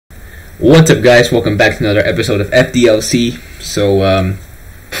What's up, guys? Welcome back to another episode of FDLC. So, I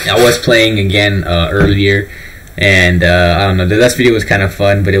was playing again earlier, and I don't know, the last video was kind of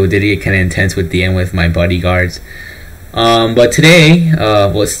fun, but it did get kind of intense with the end with my bodyguards. But today,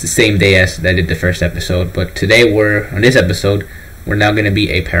 well, it's the same day as I did the first episode, but today on this episode, we're now going to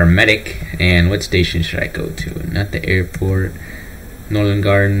be a paramedic. And what station should I go to? Not the airport, Northern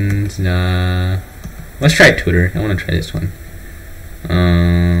Gardens, nah. Let's try Twitter. I want to try this one.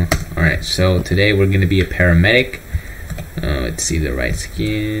 Alright, so today we're going to be a paramedic. Let's see, the right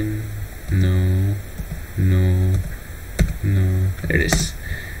skin. No. There it is.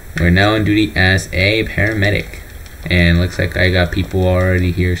 We're now on duty as a paramedic. And looks like I got people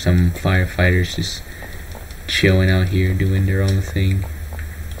already here. Some firefighters just chilling out here doing their own thing.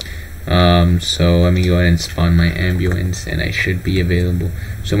 So let me go ahead and spawn my ambulance, and I should be available.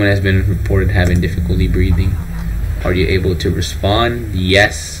 Someone has been reported having difficulty breathing. Are you able to respond?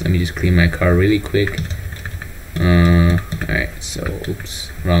 Yes. Let me just clean my car really quick. Alright, so oops,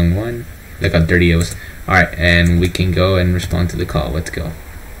 wrong one. Look how dirty it was. Alright, and we can go and respond to the call. Let's go.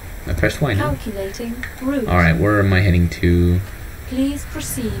 I pressed Y now. Calculating route. Alright, where am I heading to? Please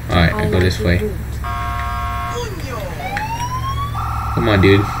proceed. Alright, I go this way. Come on,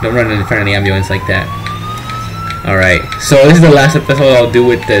 dude. Don't run in front of the ambulance like that. Alright, so this is the last episode I'll do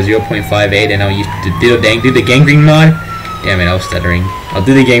with the 0.58, and I'll do the gangrene mod. Damn it, I was stuttering. I'll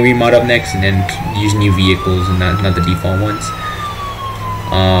do the gangrene mod up next, and then use new vehicles and not the default ones.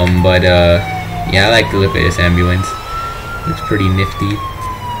 Yeah, I like the look of this ambulance. Looks pretty nifty.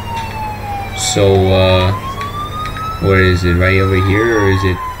 So, where is it? Right over here, or is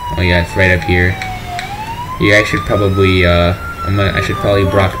it? Oh yeah, it's right up here. Yeah, I should probably I should probably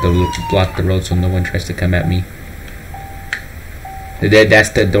block the road so no one tries to come at me. That's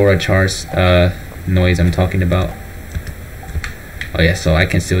the Dora Char's noise I'm talking about. Oh yeah, so I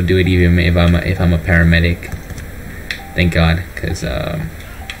can still do it even if I'm a paramedic. Thank God, because I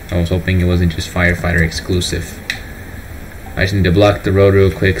was hoping it wasn't just firefighter exclusive. I just need to block the road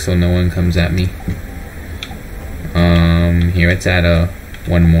real quick so no one comes at me. Here it's at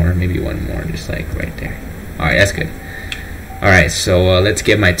maybe one more, just like right there. Alright, that's good. Alright, so let's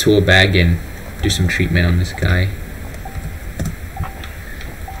get my tool bag and do some treatment on this guy.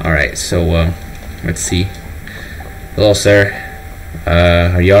 Alright, so let's see. Hello, sir.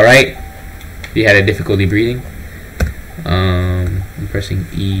 Are you alright? You had a difficulty breathing? I'm pressing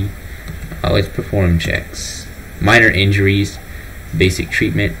E. Let's perform checks. Minor injuries, basic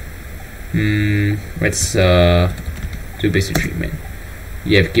treatment. Let's do basic treatment.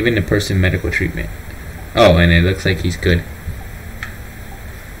 You have given the person medical treatment. Oh, and it looks like he's good.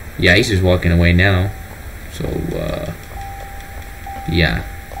 Yeah, he's just walking away now. So, yeah.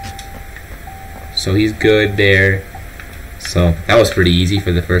 So he's good there. So that was pretty easy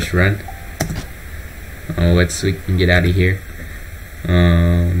for the first run. We can get out of here.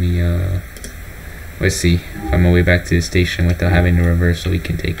 Let's see if I'm on my way back to the station without having to reverse, so we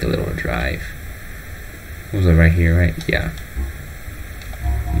can take a little drive. What was it, right here, right? Yeah.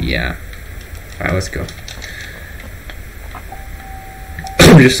 Yeah. Alright, let's go.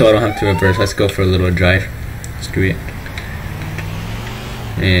 Just so I don't have to reverse, let's go for a little drive. Screw it.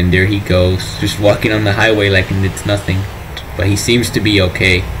 And there he goes, just walking on the highway like it's nothing. But he seems to be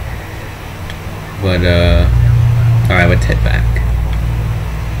okay. But alright, let's head back.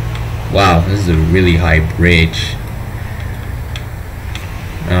 Wow, this is a really high bridge.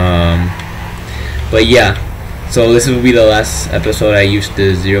 But yeah, so this will be the last episode. I used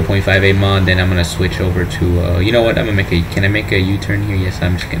the 0.58 mod, then I'm gonna switch over to you know what, can I make a U-turn here? Yes,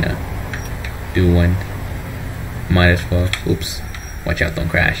 I'm just gonna do one. Might as well. Oops. Watch out, don't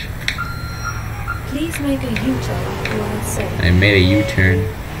crash. Please make a U-turn when safe. I made a U-turn.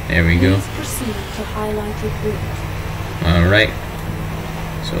 There we go. Please proceed to highlighted route. Alright.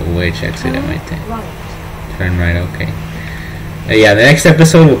 So which exit am I taking? Right. Turn right, okay. Yeah, the next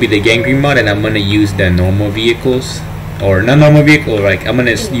episode will be the gangrene mod, and I'm gonna use the normal vehicles, or not normal vehicle, like I'm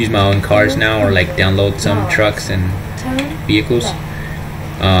gonna use my own cars now, or like download some trucks and vehicles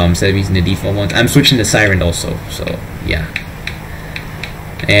instead of using the default ones. I'm switching to Siren also, so yeah.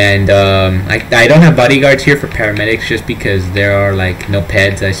 And I don't have bodyguards here for paramedics just because there are like no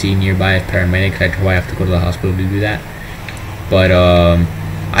peds I see nearby as paramedics. That's why I have to go to the hospital to do that. But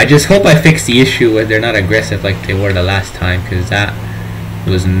I just hope I fix the issue where they're not aggressive like they were the last time, because that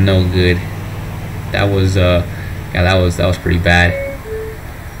was no good. That was that was pretty bad.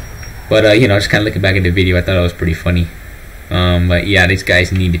 But you know, just kind of looking back at the video, I thought it was pretty funny. But yeah, these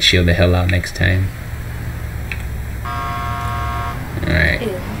guys need to chill the hell out next time. Alright.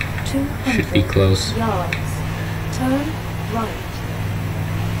 Should be close. Yards. Turn right.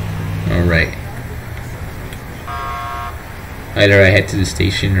 Alright. Either I head to the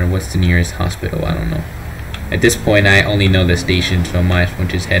station or what's the nearest hospital, I don't know. At this point I only know the station, so I might as well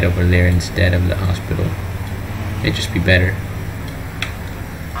just head over there instead of the hospital. It'd just be better.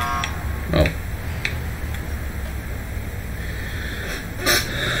 Oh.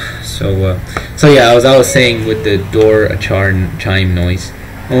 So yeah, I was saying with the door chime noise,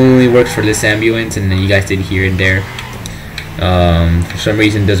 only works for this ambulance, and then you guys did hear it there. For some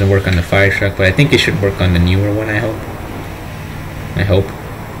reason it doesn't work on the fire truck, but I think it should work on the newer one, I hope.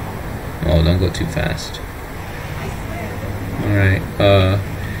 Oh, don't go too fast. Alright,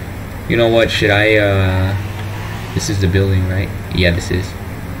 you know what, should I, this is the building, right? Yeah, this is.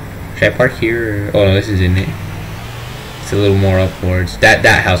 Should I park here, or, oh no, this is in it. It's a little more upwards. That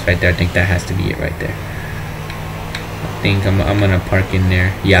house right there, I think that has to be it right there. I think I'm gonna park in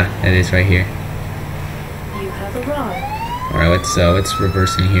there. Yeah, that is right here. You have arrived. Alright, let's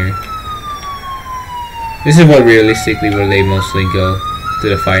reverse in here. This is what realistically where they mostly go, to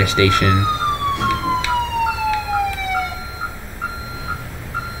the fire station.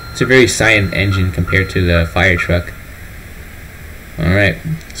 It's a very silent engine compared to the fire truck. Alright,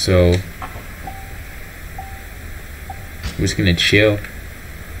 so we're just gonna chill.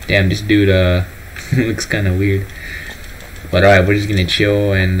 Damn, this dude looks kinda weird. But alright, we're just gonna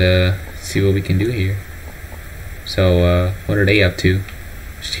chill and see what we can do here. So what are they up to?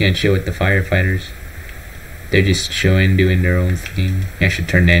 Just gonna chill with the firefighters. They're just chilling, doing their own thing. I should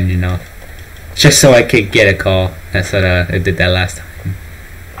turn the engine off, just so I could get a call. That's what I did that last time.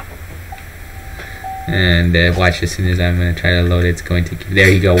 And watch, as soon as I'm gonna try to load it, it's going to. There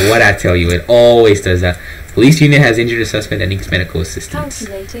you go. What I tell you, it always does that. Police unit has injured a suspect that needs medical assistance.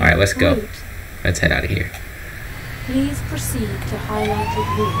 Alright, let's go. Let's head out of here. Please proceed to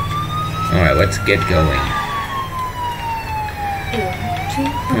highlighted route. Alright, let's get going.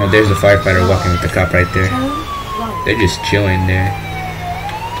 Oh, there's a firefighter walking with the cop right there. They're just chilling there.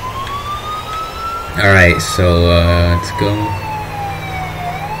 Alright, so let's go.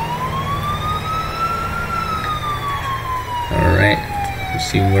 Alright, let's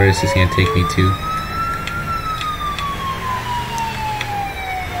see where this is gonna take me to.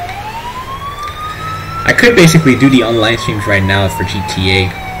 I could basically do the online streams right now for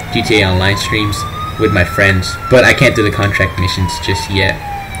GTA online streams with my friends, but I can't do the contract missions just yet.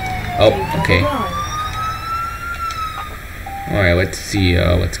 Oh, okay. Alright, let's see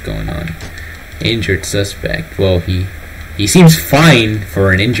what's going on. Injured suspect. Well, he seems fine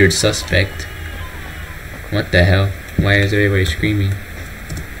for an injured suspect. What the hell? Why is everybody screaming?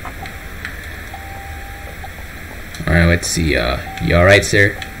 Alright, let's see. You alright,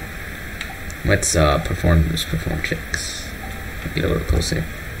 sir? Let's perform checks. Get a little closer.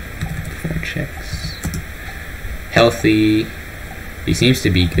 Perform checks. Healthy. He seems to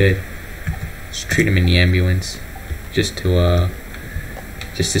be good. Just treat him in the ambulance, just to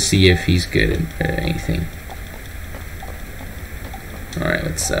see if he's good or anything. All right,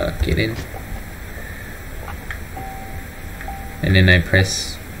 let's get in. And then I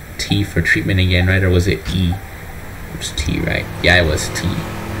press T for treatment again, right? Or was it E? It was T, right? Yeah, it was T.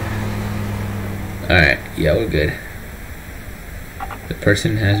 Alright, yeah, we're good. The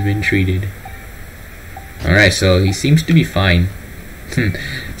person has been treated. Alright, so he seems to be fine.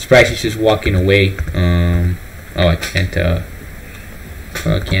 Surprised he's just walking away. Oh, I can't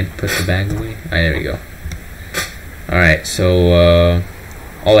put the bag away. Alright, there we go. Alright, so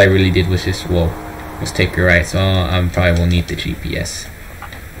all I really did was just, well, let's take a right, so I probably will need the GPS.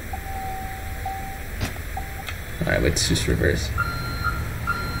 Alright, let's just reverse.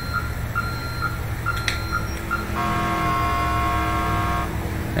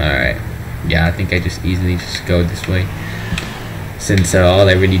 Alright, yeah, I think I just easily just go this way, since all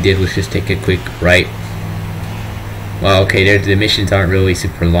I really did was just take a quick right. Well, okay, the missions aren't really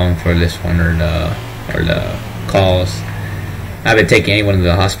super long for this one, or the calls. I haven't taken anyone to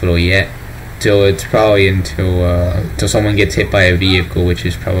the hospital yet. It's probably until someone gets hit by a vehicle, which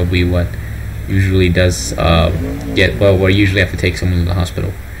is probably what usually does we usually have to take someone to the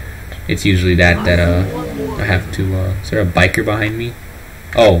hospital. It's usually that I have to. Is there a biker behind me?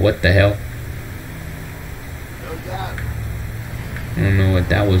 Oh, what the hell? I don't know what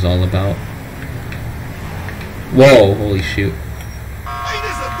that was all about. Whoa, holy shoot.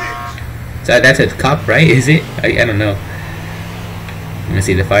 That's a cop, right? Is it? I don't know. I'm gonna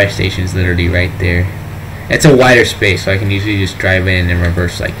see the fire station is literally right there. It's a wider space, so I can usually just drive in and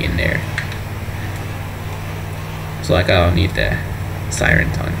reverse like in there. So like I don't need the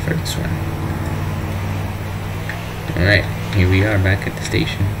sirens on for this one. Alright, here we are back at the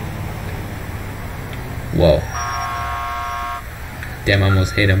station. Whoa. Damn, I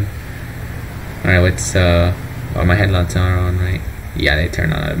almost hit him. Alright, let's oh, my headlights are on, right? Yeah, they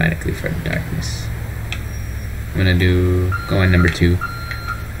turn on automatically for darkness. I'm gonna go on number 2.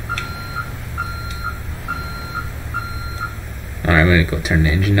 Alright, I'm gonna go turn the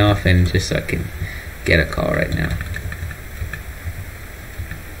engine off and just so I can get a call right now.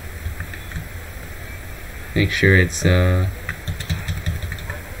 Make sure it's there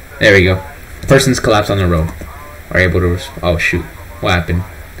we go. Persons collapsed on the road. Are able to oh shoot. What happened?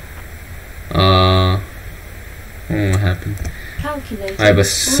 What happened? Alright, but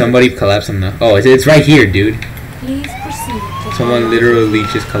somebody collapsed on the it's right here, dude. Please proceed to Someone literally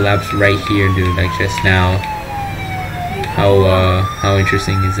just collapsed right here, dude, like just now. How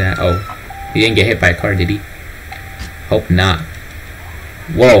interesting is that? Oh, he didn't get hit by a car, did he? Hope not.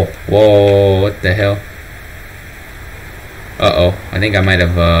 Whoa, what the hell? Uh-oh, I think I might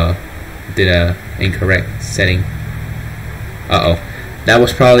have did a incorrect setting. Uh-oh, that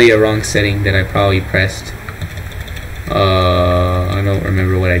was probably a wrong setting that I probably pressed. I don't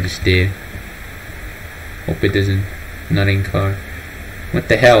remember what I just did. Hope it doesn't, not in car. What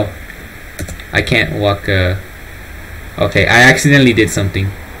the hell? I can't walk, okay, I accidentally did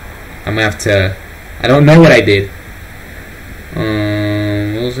something. I'm gonna have to, I don't know what I did.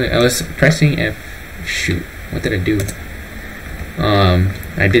 What was it? I was pressing F, shoot, what did I do?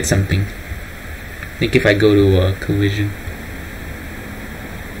 I did something. I think if I go to collision,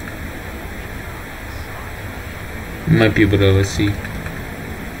 I might be able to, let's see.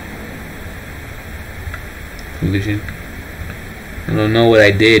 Collision. I don't know what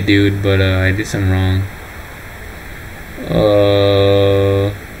I did, dude, but I did something wrong.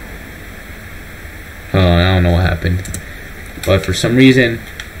 Oh, I don't know what happened. But for some reason,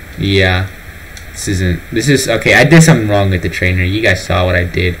 yeah. This is okay, I did something wrong with the trainer. You guys saw what I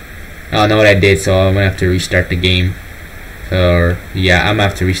did. I don't know what I did, so I'm gonna have to restart the game. Or yeah, I'm gonna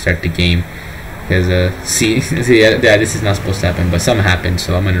have to restart the game. Because see, yeah, this is not supposed to happen, but something happened,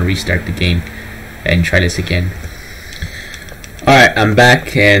 so I'm gonna restart the game and try this again. Alright, I'm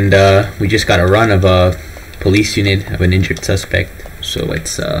back, and we just got a run of a police unit of an injured suspect. So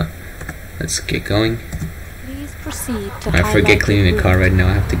let's get going. Please proceed to I forget cleaning the car right now.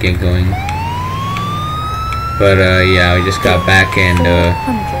 I have to get going. But yeah, we just got back, and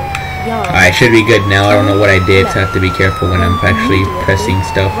I should be good now. I don't know what I did, so I have to be careful when I'm actually pressing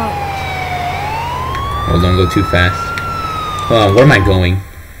stuff. Oh, don't go too fast. Hold on, where am I going?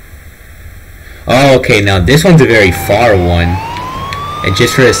 Oh, okay, now this one's a very far one. And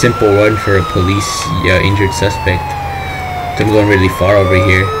just for a simple run for a police injured suspect. So I'm going really far over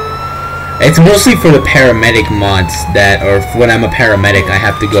here. It's mostly for the paramedic mods that, or when I'm a paramedic, I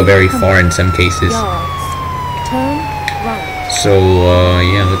have to go very far in some cases. So,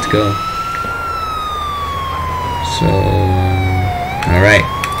 yeah, let's go. So, alright.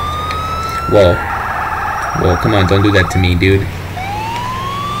 Whoa, come on, don't do that to me, dude.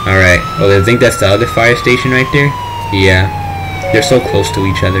 Alright, well, I think that's the other fire station right there. Yeah, they're so close to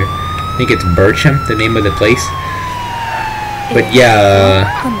each other. I think it's Bircham, the name of the place. But yeah,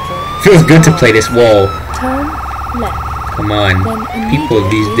 feels good to play this. Whoa. Come on, people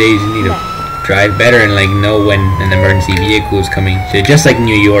these days need to drive better and like know when an emergency vehicle is coming. So just like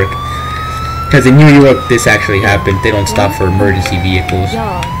New York, because in New York this actually happened. They don't stop for emergency vehicles.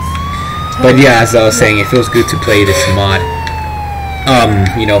 But yeah, as I was saying, it feels good to play this mod.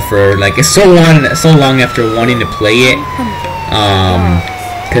 You know, for like it's so long after wanting to play it.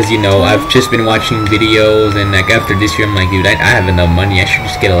 Because you know, I've just been watching videos, and like after this year I'm like, dude, I have enough money, I should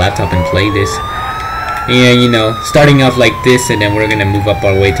just get a laptop and play this. Yeah, you know, starting off like this, and then we're gonna move up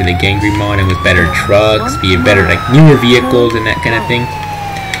our way to the gangrene mod, and with better trucks, be better like newer vehicles and that kind of thing.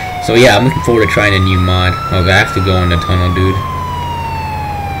 So yeah, I'm looking forward to trying a new mod. Oh, I have to go in the tunnel, dude.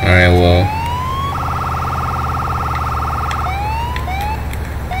 Alright, well.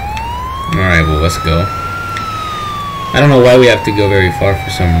 Alright, well, let's go. I don't know why we have to go very far for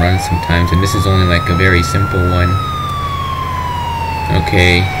some runs sometimes, and this is only like a very simple one.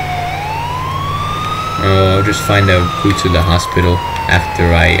 Okay. Oh, I'll just find a route to the hospital after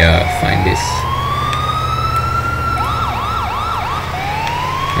I find this.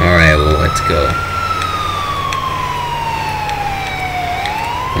 Alright, well, let's go.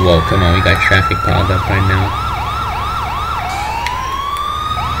 Whoa, come on, we got traffic piled up right now.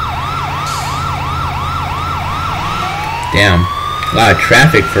 Damn, a lot of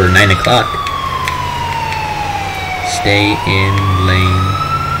traffic for 9 o'clock. Stay in lane.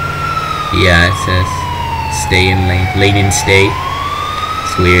 Yeah, it says stay in lane. Lane and stay.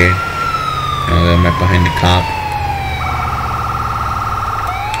 It's weird. Oh, I'm right behind the cop.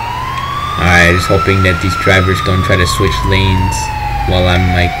 Alright, just hoping that these drivers don't try to switch lanes while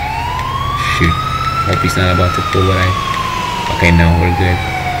I'm like shoot. Hope he's not about to pull what I... Okay, no, we're good.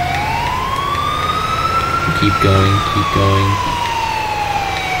 Keep going, keep going.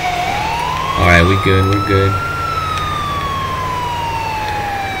 Alright, we're good, we're good.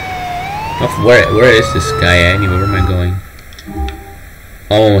 Oh, where is this guy at anyway? Where am I going?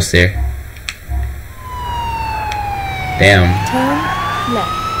 Almost there. Damn. Turn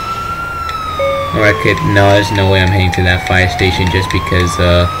left. Alright, kid. No, there's no way I'm heading to that fire station just because,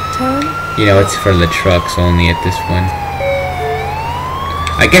 Turn. you know, it's for the trucks only at this one.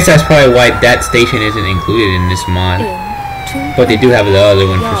 I guess that's probably why that station isn't included in this mod. But they do have the other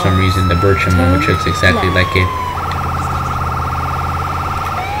one for some reason, the Bertram one, which looks exactly like it.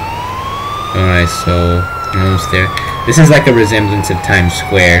 Alright, so I'm almost there. This is like a resemblance of Times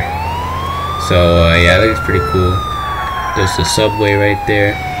Square. So yeah, that looks pretty cool. There's the subway right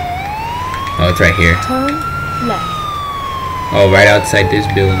there. Oh, it's right here. Turn left. Oh, right outside this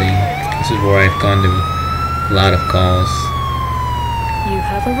building. This is where I've gone to a lot of calls. You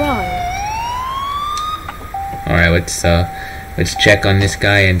have arrived. Alright, let's check on this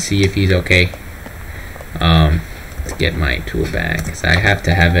guy and see if he's okay. Let's get my tool bag, 'cause I have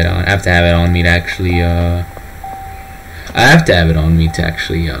to have it on. I have to have it on me to actually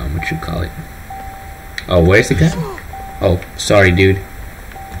what you call it? Oh, where's the guy? Oh, sorry, dude.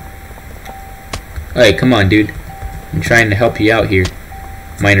 Hey, come on, dude. I'm trying to help you out here.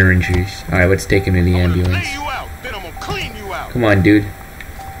 Minor injuries. Alright, let's take him to the ambulance. Come on, dude.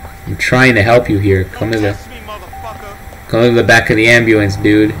 I'm trying to help you here. Come to the back of the ambulance,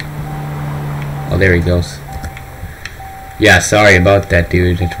 dude. Oh, there he goes. Yeah, sorry about that,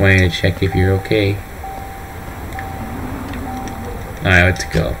 dude. Just wanted to check if you're okay. Alright, let's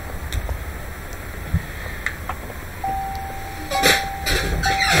go.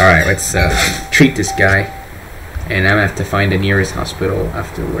 Alright, let's treat this guy. And I'm gonna have to find the nearest hospital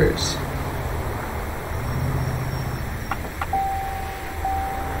afterwards.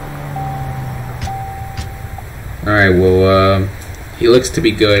 Alright, well, he looks to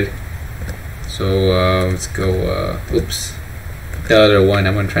be good. So, let's go, oops. The other one,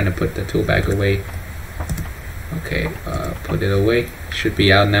 I'm trying to put the tool bag away. Okay, put it away. Should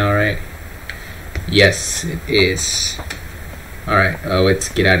be out now, right? Yes, it is. Alright, let's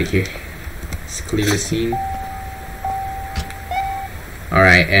get out of here. Let's clear the scene.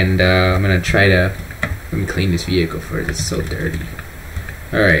 Alright, and I'm gonna try to... Let me clean this vehicle first, it's so dirty.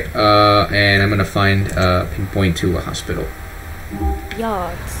 Alright, and I'm gonna find pinpoint to a hospital.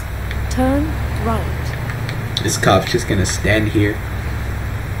 Yards. Turn right. This cop's just gonna stand here.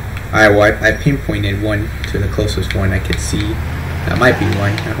 Alright, well, I pinpointed one to the closest one I could see. That might be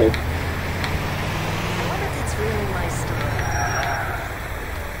one, I hope.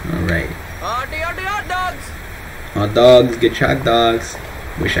 Alright. Hot dogs! Hot dogs, get your hot dogs.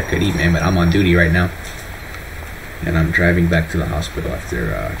 Wish I could eat, man, but I'm on duty right now. And I'm driving back to the hospital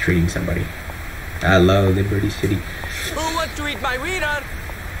after treating somebody. I love Liberty City. Who wants to eat my wiener?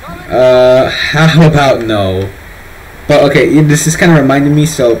 How about no? But okay, this is kind of reminding me.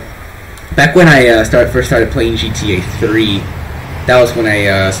 So, back when I first started playing GTA 3, that was when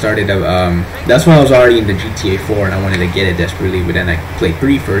I started. That's when I was already into GTA 4, and I wanted to get it desperately. But then I played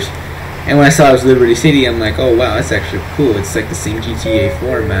 3 first, and when I saw it was Liberty City, I'm like, oh wow, that's actually cool. It's like the same GTA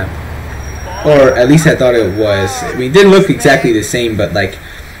 4 map, or at least I thought it was. I mean, it didn't look exactly the same, but like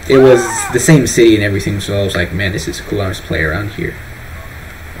it was the same city and everything. So I was like, man, this is cool. I'll just play around here.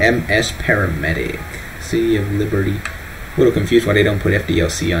 MS Paramedic, City of Liberty. A little confused why they don't put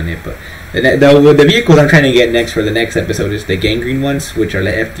FDLC on it, but the vehicles I'm trying to get next for the next episode is the gangrene ones, which are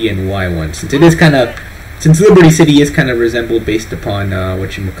the FDNY ones. Since it is kind of, since Liberty City is kind of resembled based upon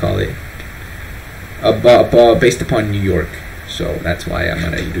what you call it, based upon New York. So that's why I'm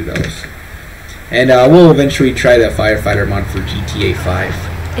gonna do those. And we'll eventually try the firefighter mod for GTA 5.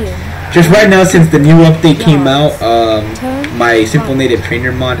 Just right now, since the new update came out, my Simple Native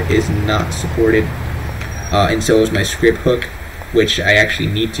Trainer mod is not supported, and so is my script hook, which I actually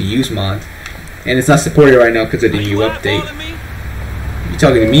need to use mods, and it's not supported right now because of the new update. You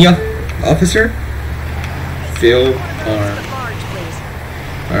talking to me, officer? Phil Arm.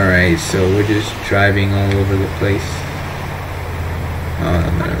 Alright, so we're just driving all over the place. Oh,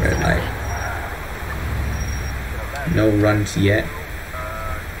 I'm at a red light. No runs yet.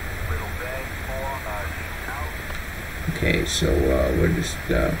 Okay, so we're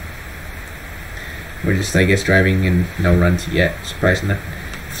just I guess driving and no runs yet. Surprising enough.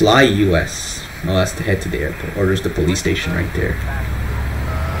 Fly US. Well, that's to head to the airport, or there's the police station right there.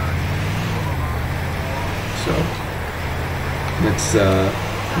 So let's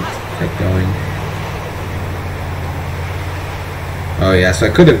get going. Oh yeah, so I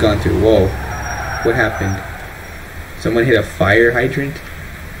could have gone through. Whoa, What happened? Someone hit a fire hydrant?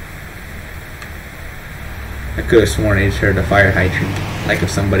 I could have sworn I just heard a fire hydrant. Like if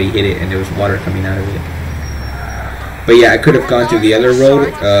somebody hit it and there was water coming out of it. But yeah, I could have gone through the other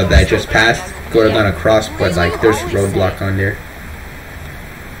road that I just passed. Could have gone across, but like there's a roadblock on there.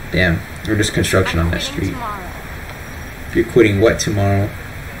 Damn. Or just construction on that street. If you're quitting what tomorrow?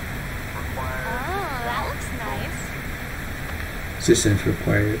 Assistance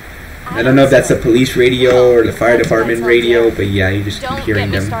required. I don't know if that's the police radio or the fire department radio, but yeah, you just keep hearing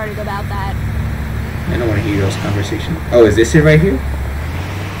them. I don't want to hear those conversations. Oh, is this it right here?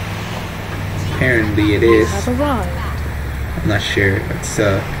 Apparently it is. I'm not sure. Let's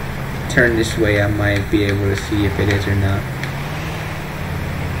turn this way. I might be able to see if it is or not.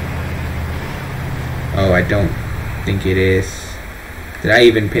 Oh, I don't think it is. Did I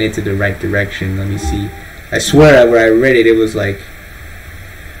even pin it to the right direction? Let me see. I swear where I read it, it was like...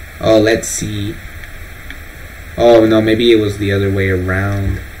 Oh, let's see. Oh, no, maybe it was the other way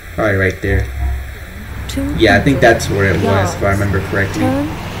around. Probably right there. Yeah, I think that's where it was, if I remember correctly. Turn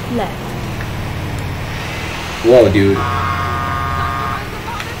left. Whoa, dude.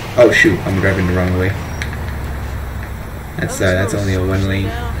 Oh, shoot. I'm driving the wrong way. That's only a one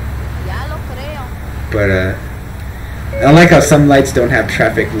lane. But, I like how some lights don't have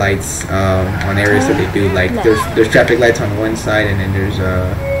traffic lights on areas that they do. Like there's traffic lights on one side, and then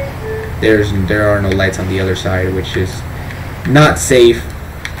there are no lights on the other side, which is not safe.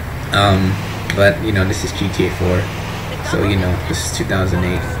 But you know, this is GTA 4, so you know, this is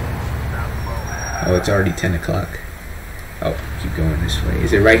 2008. Oh, it's already 10 o'clock. Oh, keep going this way.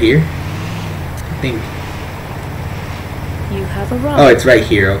 Is it right here? I think. You have arrived. Oh, it's right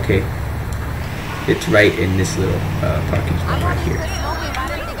here. Okay. It's right in this little parking spot right here.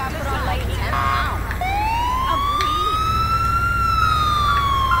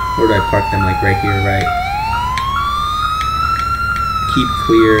 Where do I park them? Like right here, right? Keep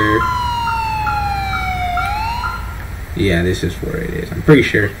clear. Yeah, this is where it is. I'm pretty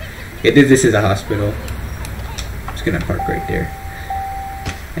sure. This is a hospital. I'm just gonna park right there.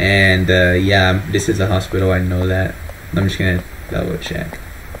 And yeah, this is a hospital. I know that. I'm just gonna double check.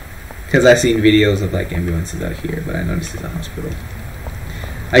 Because I've seen videos of like ambulances out here, but I know this is a hospital.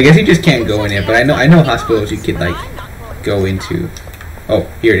 I guess you just can't go in it, but I know hospitals you could like go into. Oh,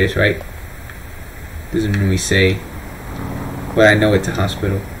 here it is, right? Doesn't really say, but I know it's a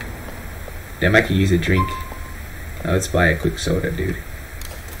hospital. Damn, I could use a drink. Oh, let's buy a quick soda, dude.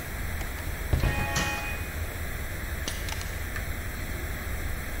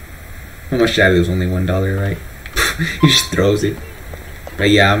 How much did I lose? Only $1, right? He just throws it. But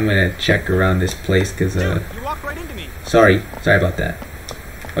yeah, I'm gonna check around this place because sorry about that.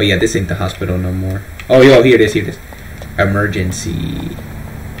 Oh yeah, this ain't the hospital no more. Oh yo, here it is, emergency.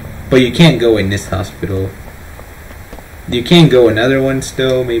 But you can't go in this hospital. You can go another one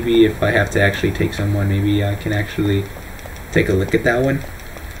still. Maybe if I have to actually take someone, maybe I can actually take a look at that one.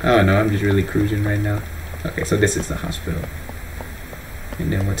 Oh no, I'm just really cruising right now. Okay, so this is the hospital.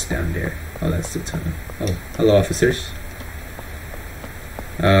 And then what's down there? Oh, that's the tunnel. Oh, hello officers.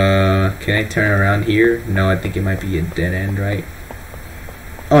 Can I turn around here? No, I think it might be a dead end, right?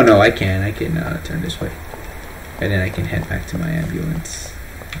 Oh no, I can turn this way. And then I can head back to my ambulance.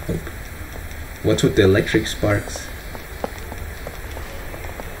 I hope. What's with the electric sparks?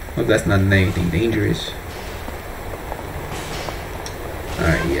 Hope that's not anything dangerous.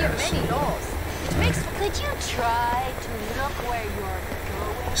 Alright, yeah, so right. Could you try to look where you're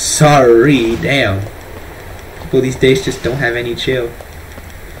going? Sorry, damn. People these days just don't have any chill.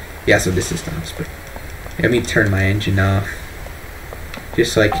 Yeah, so this is the hospital. Let me turn my engine off.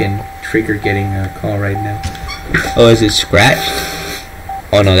 Just so I can trigger getting a call right now. Oh, is it scratched?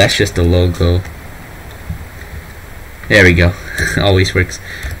 Oh no, that's just the logo. There we go. Always works.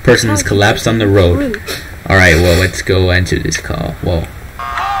 Person is collapsed on the road. Alright, well, let's go answer this call. Whoa.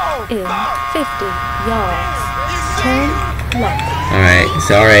 In 50 yards. Turn left. Alright,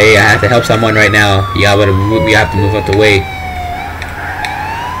 sorry, I have to help someone right now. You have to move out the way.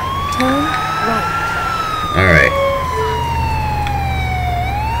 Turn right. Alright.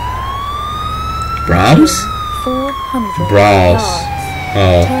 Brahms? 400 Brawls. yards.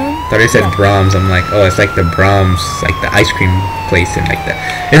 Oh, Turn thought I said left. Brahms. I'm like, oh, it's like the Brahms, like the ice cream place and like that.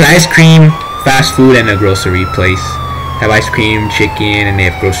 There's an ice cream, fast food, and a grocery place. Have ice cream, chicken, and they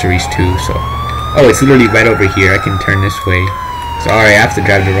have groceries too. So, oh, it's literally right over here. I can turn this way. Sorry, I have to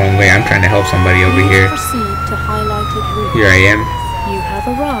drive the wrong way. I'm trying to help somebody over here. Proceed to highlighted route. Here I am. You have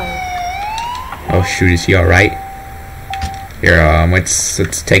arrived. Oh shoot, is he all right? Here,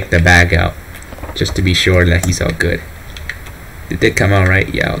 let's take the bag out, just to be sure that he's all good. Did it come out right?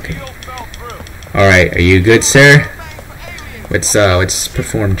 Yeah, okay. Alright, are you good, sir? Let's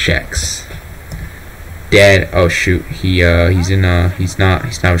perform checks. Dead. Oh shoot, he's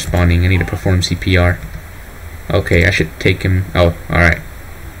not responding. I need to perform CPR. Okay, I should take him. Oh, alright.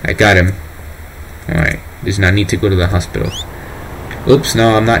 I got him. Alright. Does not need to go to the hospital. Oops,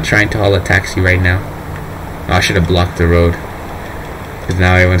 no, I'm not trying to haul a taxi right now. Oh, I should have blocked the road. Because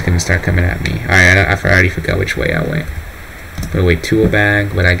now everyone's gonna start coming at me. Alright, I already forgot which way I went. Put away tool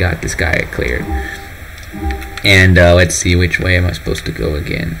bag, but I got this guy cleared. And let's see, which way am I supposed to go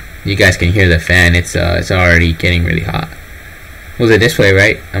again? You guys can hear the fan. It's already getting really hot. Was it this way,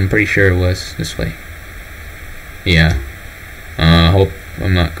 right? I'm pretty sure it was this way. Yeah. Hope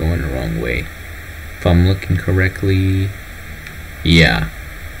I'm not going the wrong way. If I'm looking correctly. Yeah.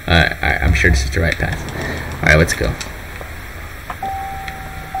 I'm sure this is the right path. Alright, let's go.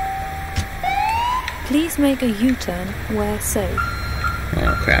 Please make a U-turn where safe.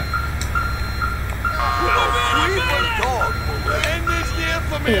 Oh crap.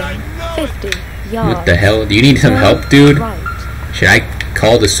 In 50 yards. What the hell? Do you need some help, dude? Right. Should I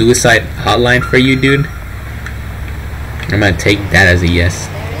call the suicide hotline for you, dude? I'm gonna take that as a yes.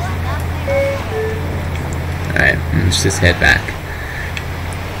 Alright, let's just head back.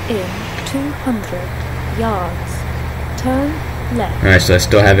 In 200 yards. Turn left. Alright, so I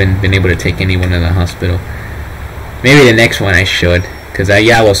still haven't been able to take anyone to the hospital. Maybe the next one I should. Because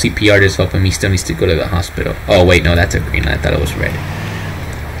yeah, well, CPR just helping me. Still needs to go to the hospital. Oh, wait, no, that's a green light. I thought it was red.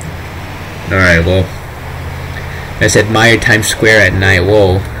 Alright, well. Let's admire Times Square at night.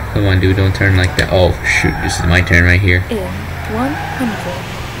 Whoa. Come on, dude, don't turn like that. Oh, shoot, this is my turn right here. In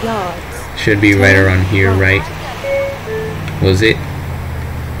 100 yards. Should be right around here, right? Was it?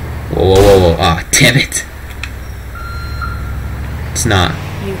 Whoa, whoa, whoa, whoa. Ah, damn it. It's not.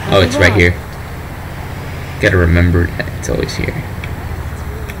 Oh, it's right here. Gotta remember that it's always here.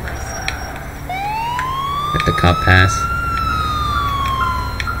 Let the cop pass.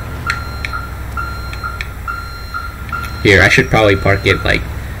 Here, I should probably park it like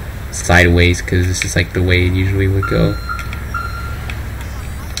sideways because this is like the way it usually would go.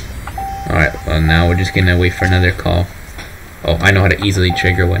 Alright, well now we're just gonna wait for another call. Oh, I know how to easily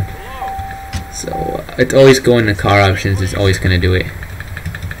trigger one. So, it's always going to car options, it's always gonna do it.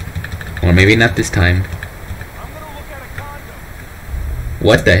 Or maybe not this time.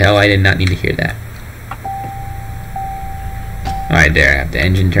 What the hell? I did not need to hear that. Alright, there, I have the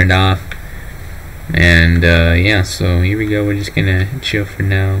engine turned off. And, yeah, so here we go, we're just gonna chill for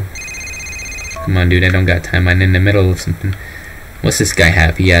now. Come on, dude, I don't got time, I'm in the middle of something. What's this guy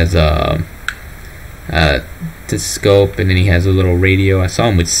have? He has, the scope, and then he has a little radio. I saw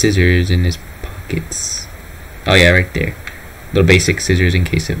him with scissors in his pockets. Oh yeah, right there. Little basic scissors in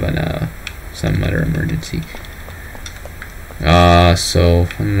case of some other emergency. So I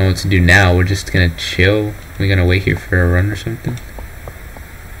don't know what to do now. We're just gonna chill. We're gonna wait here for a run or something.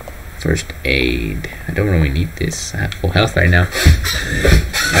 First aid. I don't really need this. I have full health right now.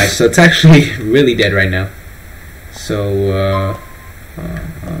 Alright, so it's actually really dead right now. So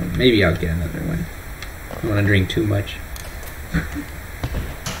maybe I'll get another one. I don't want to drink too much.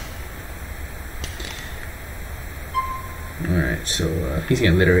 Alright, so he's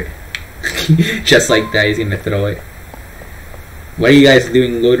gonna litter it. Just like that, he's gonna throw it. What are you guys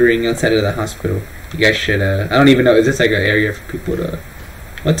doing loitering outside of the hospital? You guys should, I don't even know, is this like an area for people to...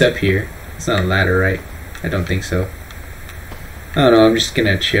 What's up here? It's not a ladder, right? I don't think so. I don't know, I'm just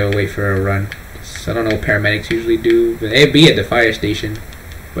gonna chill, wait for a run. I don't know what paramedics usually do, but they'd be at the fire station.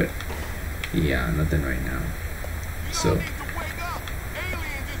 But, yeah, nothing right now. So...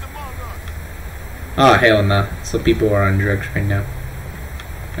 Oh, hell nah. So people are on drugs right now.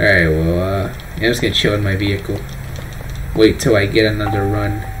 Alright, well, yeah, I'm just gonna chill in my vehicle. Wait till I get another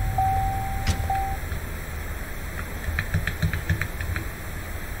run.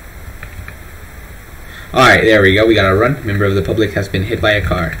 Alright, there we go. We got a run. Member of the public has been hit by a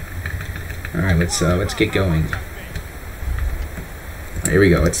car. Alright, let's get going. Here we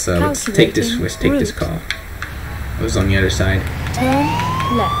go. Let's take this call. It was on the other side. Turn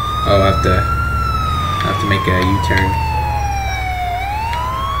left. Oh, I have to make a U-turn.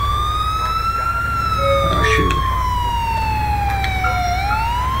 Oh shoot.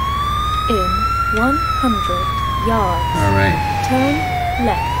 In 100 yards. Alright. Turn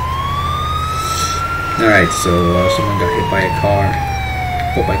left. Alright, so someone got hit by a car.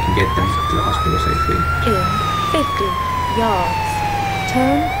 Hope I can get them to the hospital safely. In 50 yards.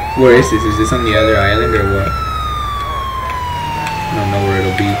 Turn. Where is this? Is this on the other island or what? I don't know where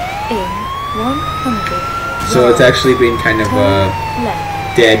it'll be. In 100 So it's actually been kind of a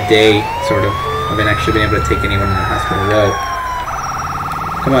left. dead day, sort of. I haven't actually been able to take anyone to the hospital. Whoa.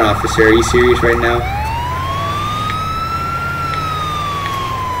 Come on, officer. Are you serious right now?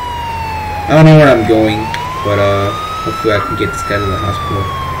 I don't know where I'm going, but hopefully I can get this guy to the hospital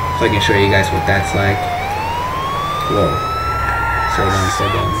so I can show you guys what that's like. Whoa. Slow down, slow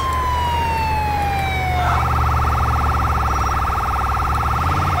down.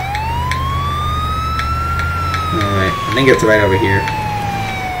 Alright, I think it's right over here.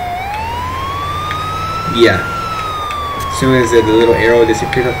 Yeah. As soon as the little arrow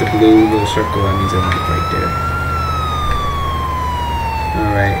disappears off the blue little circle, that means I'm like right there.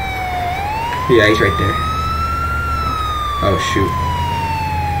 Alright. Yeah, he's right there. Oh shoot.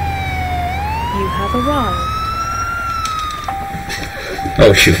 You have arrived.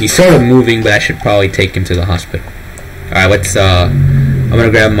 Oh shoot, he's sort of moving, but I should probably take him to the hospital. Alright, let's I'm gonna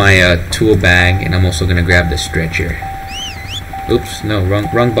grab my tool bag, and I'm also gonna grab the stretcher. Oops, no,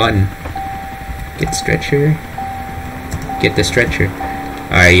 wrong button. Get stretcher. Get the stretcher.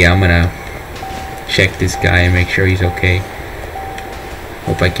 Alright, yeah, I'm gonna check this guy and make sure he's okay.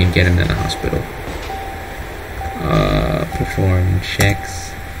 Hope I can get him to the hospital. Perform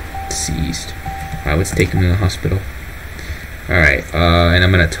checks. Deceased. Alright, let's take him to the hospital. Alright, and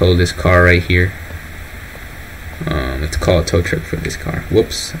I'm gonna tow this car right here. Let's call a tow truck for this car.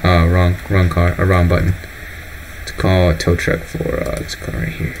 Whoops, wrong car, wrong button. Let's call a tow truck for this car right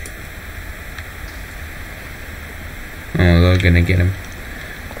here. Oh, they're gonna get him.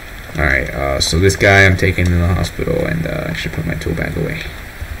 Alright, so this guy I'm taking to the hospital, and I should put my tool bag away.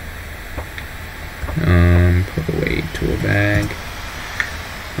 Put away tool bag.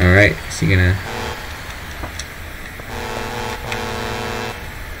 Alright, is he gonna...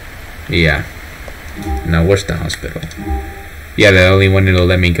 Yeah. Now, where's the hospital? Yeah, the only one it'll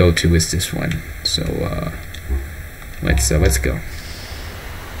let me go to is this one. So, let's go.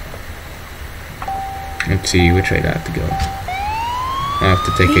 Let's see, which way do I have to go? I'll have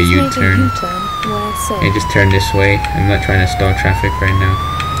to take a U-turn. And just turn this way. I'm not trying to stall traffic right now.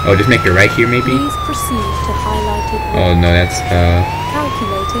 Oh, just make it right here, maybe? Please proceed to highlighted route. Oh no, that's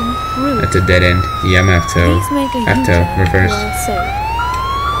Calculating route. that's a dead end. Yeah, I'm gonna Please make a have to U-turn reverse. where safe.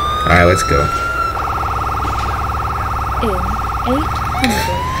 Alright, let's go. In 800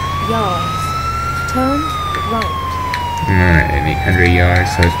 yards, turn right. Alright, 800 yards,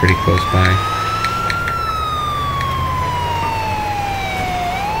 so it's pretty close by.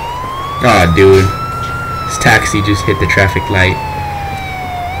 Aw, dude. This taxi just hit the traffic light.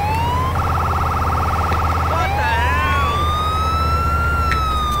 What the hell?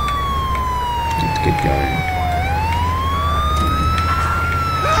 Let's get going.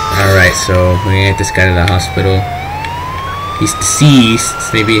 Alright, so we're gonna get this guy to the hospital. He's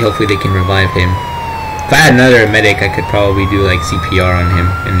deceased. Maybe, hopefully they can revive him. If I had another medic, I could probably do like CPR on him,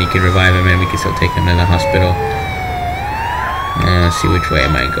 and he could revive him, and we could still take him to the hospital. Let's see, which way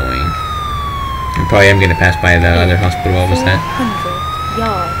am I going? I probably am gonna pass by the other hospital. What was that? 400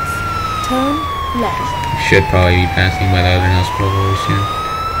 yards, turn left. Should probably be passing by the other hospital very soon.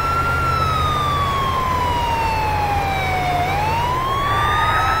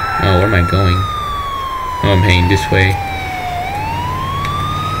 Oh, where am I going? Oh, I'm heading this way.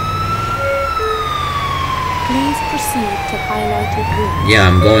 Please proceed to highlighted route. Yeah,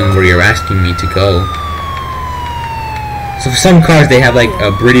 I'm going where you're asking me to go. So for some cars, they have like a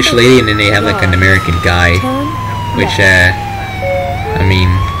British lady, and then they have like an American guy. Turn Which, left. I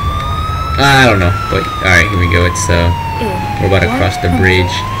mean, I don't know. But, alright, here we go. It's, we're about to cross the bridge.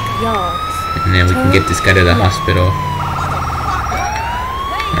 Yards, And then we can get this guy to the hospital.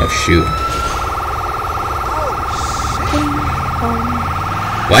 Oh, shoot. ping pong.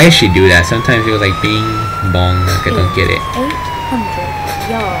 Why does she do that? Sometimes it was like bing, bong, like I don't get it.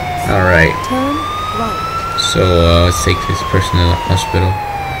 800 yards, Alright, turn right. so let's take this person to the hospital.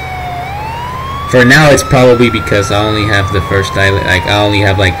 For now, it's probably because I only have the first eye, like I only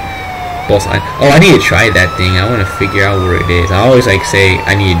have like both eyes. Oh, I need to try that thing. I want to figure out where it is. I always like say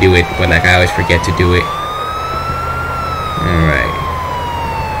I need to do it, but like I always forget to do it. Alright.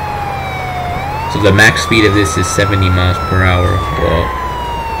 So the max speed of this is 70 miles per hour. Whoa.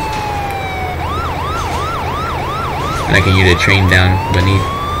 And I can use a train down beneath.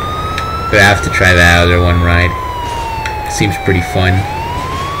 But I have to try that other one ride. Seems pretty fun.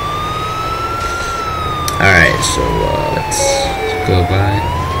 Alright, so let's go by.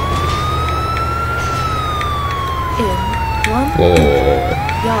 In 100 Whoa.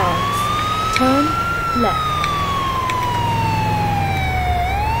 yards, turn left.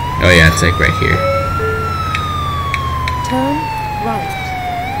 Oh yeah, it's like right here. Turn right.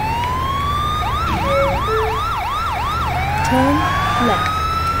 Turn left.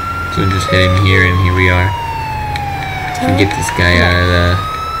 So just hit him here, and here we are. Turn And get this guy out of the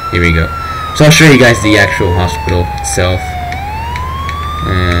Here we go. So I'll show you guys the actual hospital itself.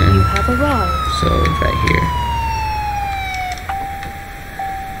 You have arrived. So it's right here.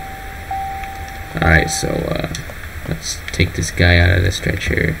 Alright, so let's take this guy out of the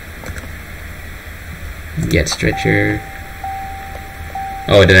stretcher. Get stretcher.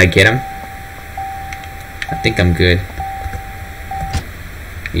 Oh, did I get him? I think I'm good.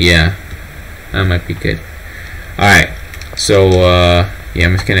 Yeah, I might be good. Alright, so yeah,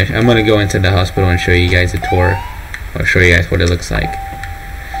 I'm gonna go into the hospital and show you guys a tour. I'll show you guys what it looks like.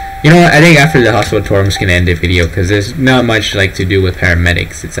 You know what, I think after the hospital tour I'm just gonna end the video because there's not much like to do with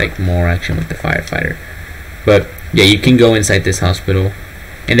paramedics. It's like more action with the firefighter. But yeah, you can go inside this hospital.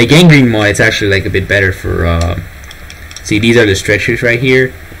 And the gangrene mod, it's actually like a bit better for see, these are the stretchers right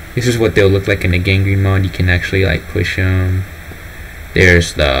here. This is what they'll look like in the gangrene mod. You can actually like push them.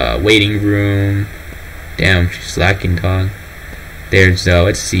 There's the waiting room. Damn, she's lacking, dog. There's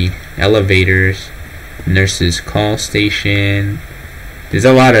let's see, elevators, nurses call station. There's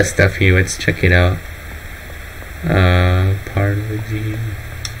a lot of stuff here. Let's check it out. Part of the G.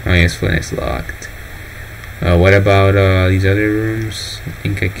 Oh yes, when it's locked. What about these other rooms? I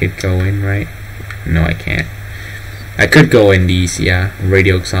think I could go in, right? No, I can't. I could go in these, yeah.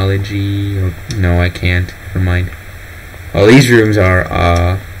 Radioxology. Or, no, I can't. Never mind. Oh, these rooms are,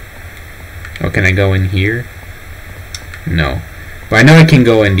 oh, can I go in here? No. But I know I can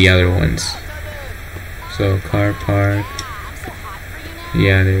go in the other ones. So, car park.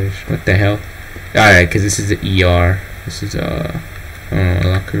 Yeah, there's, what the hell? Alright, because this is the ER. This is, a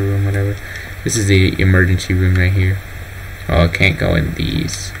locker room, whatever. This is the emergency room right here. Oh, I can't go in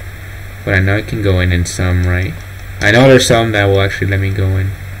these. But I know I can go in some, right? I know there's some that will actually let me go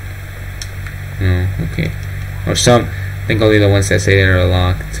in. No, okay. Or some, I think only the ones that say that are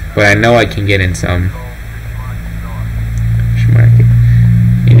locked. But I know I can get in some.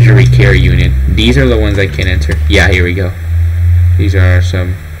 Injury care unit. These are the ones I can enter. Yeah, here we go. These are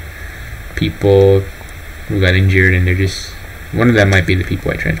some people who got injured and they're just, one of them might be the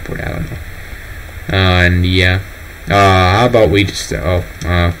people I transport, I don't know. And yeah, how about we just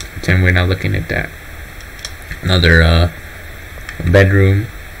pretend we're not looking at that. Another bedroom.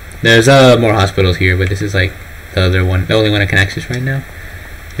 There's more hospitals here, but this is like the other one, the only one I can access right now.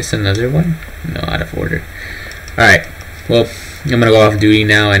 Is another one? No, out of order. Alright, well, I'm gonna go off duty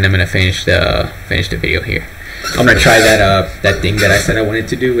now and I'm gonna finish the video here. I'm gonna try that thing that I said I wanted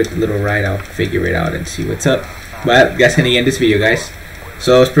to do with the little ride. I'll figure it out and see what's up. But that's gonna end this video, guys.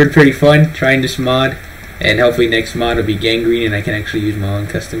 So it's pretty fun trying this mod, and hopefully next mod will be gangrene and I can actually use my own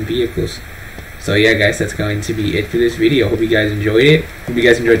custom vehicles. So yeah, guys, that's going to be it for this video. Hope you guys enjoyed it. Hope you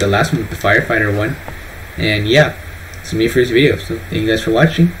guys enjoyed the last one with the firefighter one. And yeah, it's my first video. So thank you guys for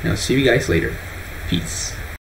watching, and I'll see you guys later. Peace.